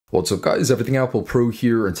What's up guys, Everything Apple Pro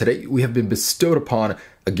here, and today we have been bestowed upon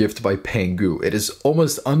a gift by Pangu. It is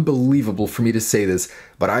almost unbelievable for me to say this,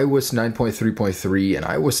 but iOS 9.3.3 and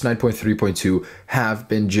iOS 9.3.2 have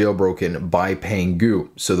been jailbroken by Pangu.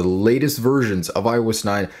 So the latest versions of iOS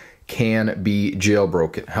 9 can be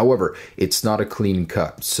jailbroken. However, it's not a clean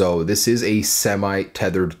cut. So this is a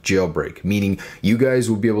semi-tethered jailbreak, meaning you guys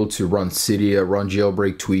will be able to run Cydia, run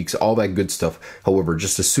jailbreak tweaks, all that good stuff. However,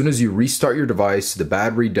 just as soon as you restart your device, the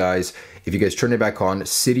battery dies. If you guys turn it back on,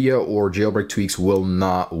 Cydia or jailbreak tweaks will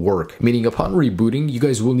not work. Meaning upon rebooting, you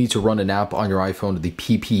guys will need to run an app on your iPhone, the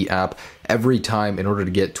PP app, every time in order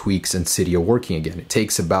to get tweaks and Cydia working again. It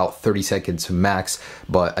takes about 30 seconds max,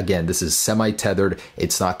 but again, this is semi-tethered.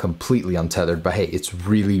 It's not completely untethered, but hey, it's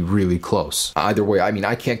really, really close. Either way, I mean,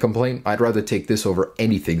 I can't complain. I'd rather take this over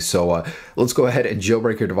anything. So let's go ahead and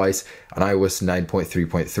jailbreak your device on iOS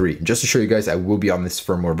 9.3.3. Just to show you guys, I will be on this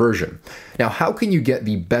firmware version. Now, how can you get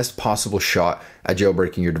the best possible shot at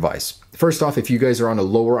jailbreaking your device? First off, if you guys are on a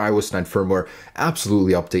lower iOS 9 firmware,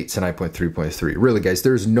 absolutely update to 9.3.3. Really guys,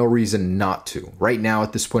 there's no reason not to. Right now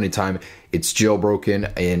at this point in time, it's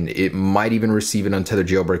jailbroken and it might even receive an untethered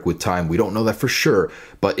jailbreak with time. We don't know that for sure,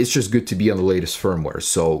 but it's just good to be on the latest firmware.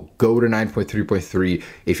 So go to 9.3.3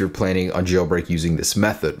 if you're planning on jailbreak using this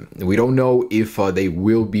method. We don't know if they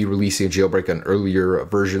will be releasing a jailbreak on earlier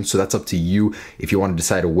versions, so that's up to you if you want to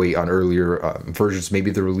decide to wait on earlier versions.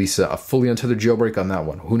 Maybe they'll release a fully untethered jailbreak on that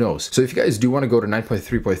one. Who knows? So if you guys do want to go to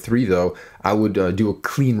 9.3.3 though, I would do a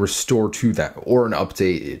clean restore to that or an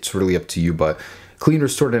update. It's really up to you, but clean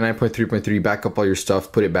restore to 9.3.3, back up all your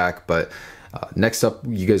stuff, put it back. But next up,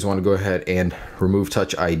 you guys want to go ahead and remove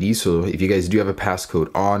Touch ID. So if you guys do have a passcode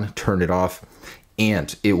on, turn it off.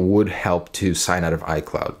 And it would help to sign out of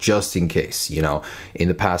iCloud, just in case, you know, in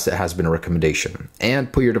the past it has been a recommendation.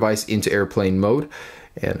 And put your device into airplane mode.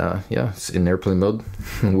 And yeah, it's in airplane mode.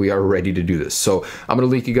 We are ready to do this. So I'm going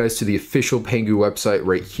to link you guys to the official Pangu website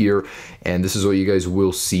right here. And this is what you guys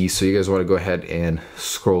will see. So you guys want to go ahead and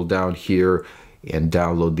scroll down here and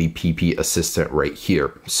download the PP Assistant right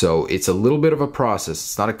here. So it's a little bit of a process.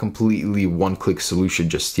 It's not a completely one-click solution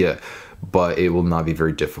just yet, but it will not be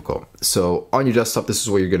very difficult. So on your desktop, this is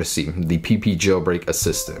what you're gonna see, the PP Jailbreak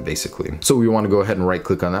Assistant, basically. So we wanna go ahead and right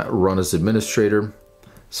click on that, run as administrator,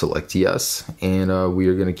 select yes, and we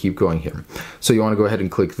are gonna keep going here. So you wanna go ahead and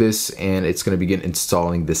click this, and it's gonna begin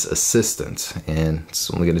installing this assistant. And it's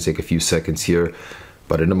only gonna take a few seconds here.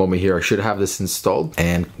 But in a moment here, I should have this installed,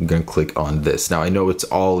 and I'm gonna click on this. Now I know it's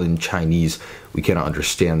all in Chinese. We cannot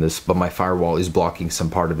understand this, but my firewall is blocking some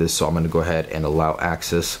part of this, so I'm gonna go ahead and allow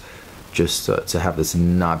access just to have this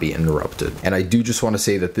not be interrupted. And I do just wanna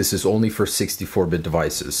say that this is only for 64-bit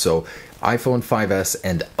devices. So iPhone 5S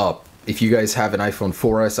and up. If you guys have an iPhone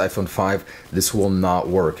 4S, iPhone 5, this will not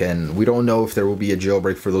work. And we don't know if there will be a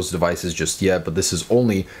jailbreak for those devices just yet, but this is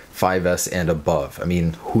only 5S and above. I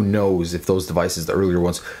mean, who knows if those devices, the earlier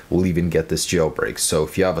ones, will even get this jailbreak. So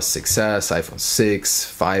if you have a 6S, iPhone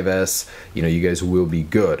 6, 5S, you know, you guys will be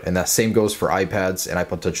good. And that same goes for iPads and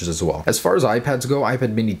iPod Touches as well. As far as iPads go,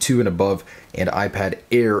 iPad Mini 2 and above, and iPad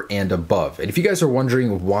Air and above. And if you guys are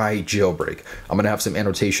wondering why jailbreak, I'm gonna have some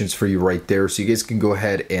annotations for you right there, so you guys can go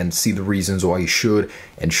ahead and see the reasons why you should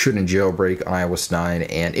and shouldn't jailbreak on iOS 9.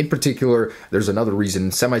 And in particular, there's another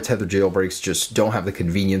reason: semi-tethered jailbreaks just don't have the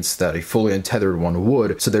convenience that a fully untethered one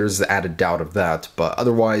would. So there's the added doubt of that. But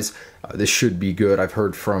otherwise, this should be good. I've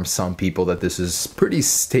heard from some people that this is pretty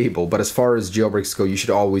stable, but as far as jailbreaks go, you should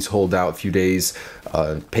always hold out a few days.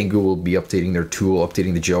 Pangu will be updating their tool,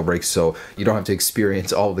 updating the jailbreak, so you don't have to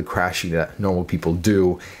experience all of the crashing that normal people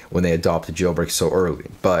do when they adopt a jailbreak so early.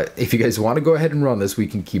 But if you guys want to go ahead and run this, we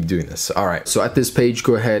can keep doing this. All right, so at this page,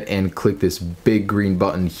 go ahead and click this big green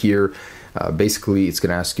button here. Basically, it's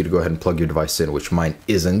going to ask you to go ahead and plug your device in, which mine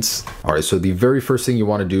isn't. All right, so the very first thing you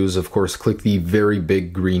want to do is, of course, click the very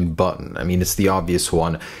big green button. I mean, it's the obvious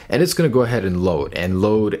one, and it's going to go ahead and load and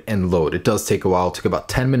load and load. It does take a while. It took about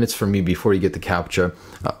 10 minutes for me before you get the CAPTCHA,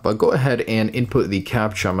 but go ahead and input the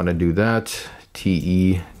CAPTCHA. I'm going to do that,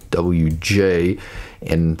 TEWJ,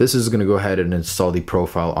 and this is going to go ahead and install the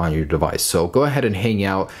profile on your device. So go ahead and hang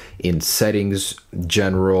out in Settings,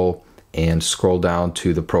 General, and scroll down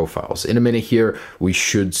to the profiles. In a minute here, we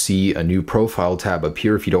should see a new profile tab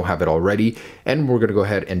appear if you don't have it already, and we're gonna go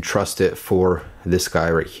ahead and trust it for this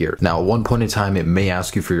guy right here. Now, at one point in time, it may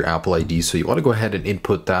ask you for your Apple ID, so you wanna go ahead and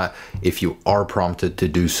input that if you are prompted to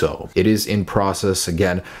do so. It is in process.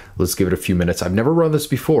 Again, let's give it a few minutes. I've never run this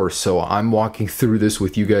before, so I'm walking through this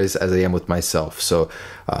with you guys as I am with myself. So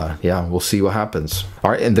yeah, we'll see what happens.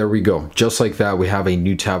 All right, and there we go. Just like that, we have a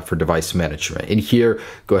new tab for device management. In here,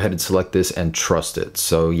 go ahead and select this and trust it.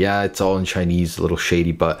 So yeah, it's all in Chinese, a little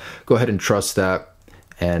shady, but go ahead and trust that.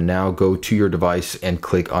 And now go to your device and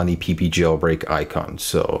click on the PP Jailbreak icon.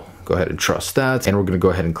 So go ahead and trust that. And we're gonna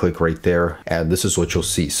go ahead and click right there. And this is what you'll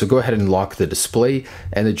see. So go ahead and lock the display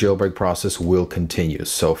and the jailbreak process will continue.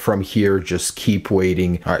 So from here, just keep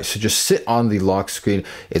waiting. All right, so just sit on the lock screen.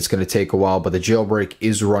 It's gonna take a while, but the jailbreak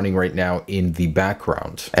is running right now in the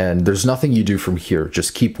background. And there's nothing you do from here.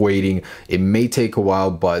 Just keep waiting. It may take a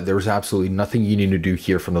while, but there's absolutely nothing you need to do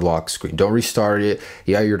here from the lock screen. Don't restart it.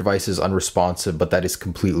 Yeah, your device is unresponsive, but that is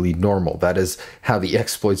completely normal. That is how the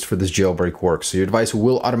exploits for this jailbreak work. So your device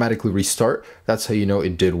will automatically restart. That's how you know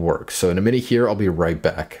it did work. So in a minute here, I'll be right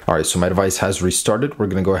back. All right, so my device has restarted. We're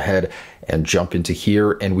gonna go ahead and jump into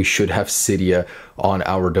here and we should have Cydia on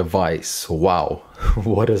our device. Wow,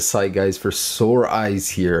 what a sight, guys, for sore eyes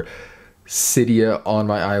here. Cydia on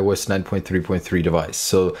my iOS 9.3.3 device.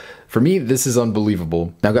 So for me, this is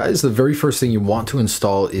unbelievable. Now guys, the very first thing you want to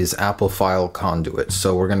install is Apple File Conduit.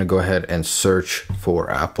 So we're gonna go ahead and search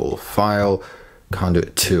for Apple File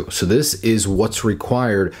Conduit 2. So this is what's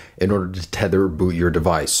required in order to tether boot your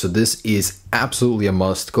device. So this is absolutely a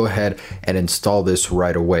must. Go ahead and install this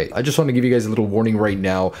right away. I just want to give you guys a little warning right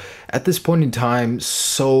now. At this point in time,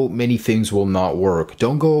 so many things will not work.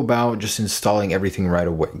 Don't go about just installing everything right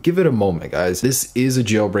away. Give it a moment, guys. This is a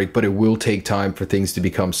jailbreak, but it will take time for things to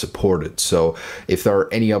become supported. So if there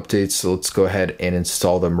are any updates, let's go ahead and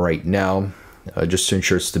install them right now. Just to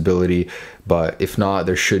ensure stability, but if not,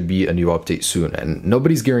 there should be a new update soon. And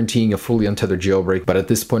nobody's guaranteeing a fully untethered jailbreak, but at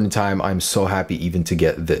this point in time, I'm so happy even to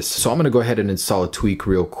get this. So I'm gonna go ahead and install a tweak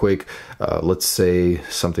real quick. Let's say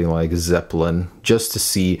something like Zeppelin, just to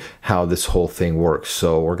see how this whole thing works.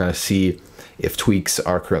 So we're gonna see if tweaks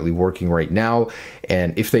are currently working right now,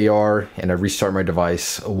 and if they are, and I restart my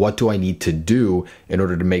device, what do I need to do in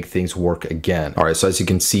order to make things work again? All right, so as you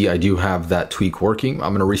can see, I do have that tweak working.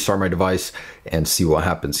 I'm gonna restart my device and see what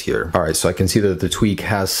happens here. All right, so I can see that the tweak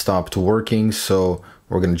has stopped working, so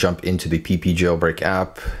we're gonna jump into the PP Jailbreak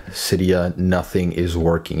app. Cydia, nothing is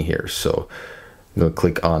working here. So I'm gonna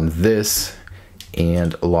click on this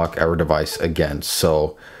and lock our device again.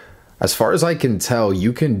 So as far as I can tell,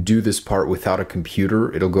 you can do this part without a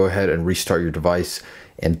computer. It'll go ahead and restart your device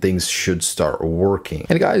and things should start working.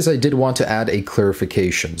 And guys, I did want to add a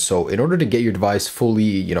clarification. So in order to get your device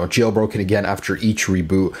fully, jailbroken again after each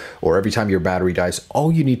reboot or every time your battery dies,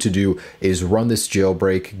 all you need to do is run this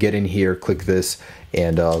jailbreak, get in here, click this,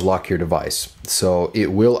 and lock your device. So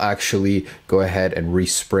it will actually go ahead and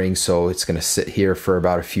respring. So it's gonna sit here for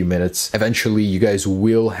about a few minutes. Eventually, you guys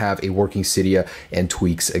will have a working Cydia and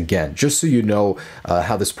tweaks again. Just so you know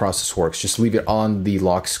how this process works, just leave it on the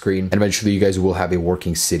lock screen and eventually you guys will have a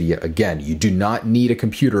working Cydia again. You do not need a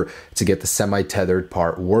computer to get the semi-tethered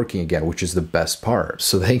part working again, which is the best part.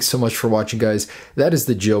 So thanks so much for watching, guys. That is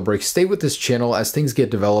the jailbreak. Stay with this channel. As things get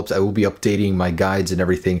developed, I will be updating my guides and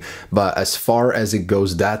everything. But as far as it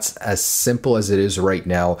goes, that's as simple as it is right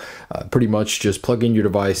now. Pretty much just plug in your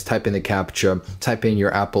device, type in the CAPTCHA, type in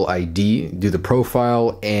your Apple ID, do the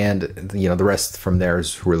profile, and the rest from there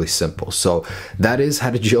is really simple. So that is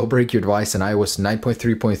how to jailbreak your device in iOS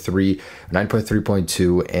 9.3.3, 9.3.2,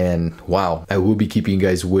 and wow, I will be keeping you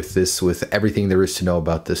guys with this, with everything there is to know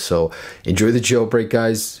about this. So enjoy the jailbreak,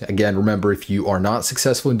 guys. Again, remember, if you are not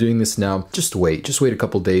successful in doing this now, just wait a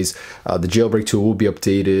couple days. The jailbreak tool will be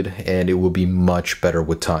updated and it will be much better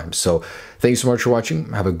with time. So thanks so much for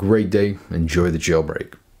watching. Have a great day. Enjoy the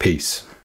jailbreak. Peace.